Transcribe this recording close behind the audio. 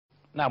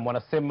Naam,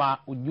 wanasema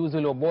ujuzi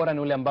ulio bora ni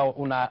ule ambao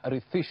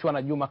unarithishwa,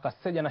 na Juma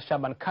Kaseja na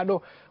Shaban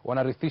Kado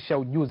wanarithisha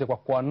ujuzi kwa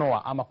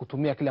kuanoa ama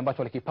kutumia kile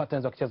ambacho walikipata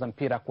enzi wakicheza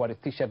mpira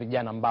kuwarithisha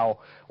vijana ambao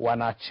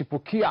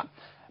wanachipukia.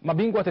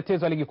 Mabingwa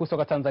watetezi wa ligi kuu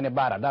soka Tanzania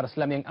bara, Dar es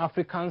Salaam Young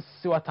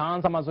Africans,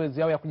 wataanza mazoezi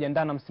yao ya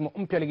kujiandaa na msimu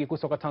mpya ligi kuu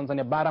soka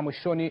Tanzania bara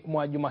mwishoni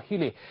mwa juma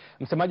hili.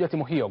 Msemaji wa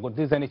timu hiyo,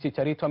 Godizani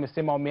Chicharito,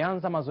 amesema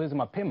wameanza mazoezi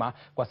mapema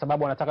kwa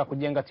sababu wanataka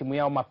kujenga timu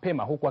yao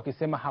mapema, huku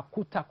akisema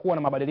hakutakuwa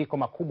na mabadiliko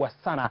makubwa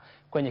sana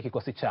kwenye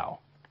kikosi chao.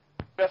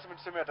 Rasmi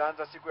tuseme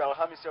ataanza siku ya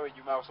Alhamisi au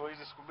Ijumaa. So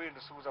hizi siku mbili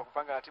ndio siku za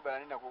kupanga ratiba na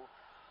nini, na kwa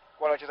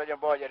wale wachezaji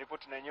ambao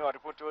hawajaripoti na wenyewe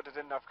ripoti wote.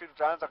 Tena nafikiri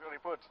tutaanza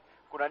kuripoti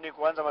kuna nini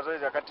kuanza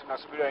mazoezi wakati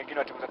tunasubiri wengine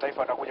wa timu za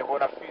taifa watakuja. Kwa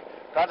nafikiri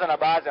tutaanza na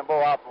baadhi ambao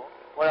wapo,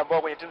 wale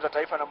ambao kwenye timu za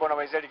taifa na ambao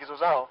wanamalizia likizo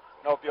zao,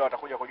 nao pia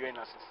watakuja kujoin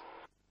na sisi.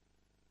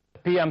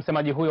 Pia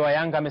msemaji huyo wa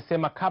Yanga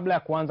amesema kabla ya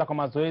kuanza kwa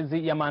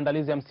mazoezi ya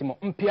maandalizi ya msimu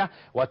mpya,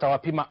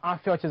 watawapima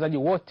afya wachezaji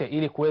wote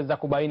ili kuweza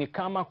kubaini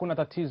kama kuna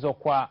tatizo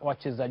kwa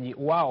wachezaji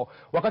wao.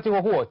 Wakati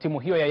huo timu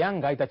hiyo ya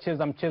Yanga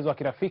itacheza mchezo wa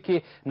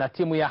kirafiki na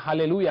timu ya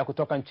Haleluya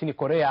kutoka nchini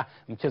Korea.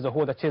 Mchezo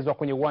huo utachezwa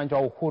kwenye uwanja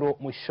wa Uhuru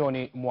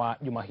mwishoni mwa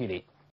juma hili.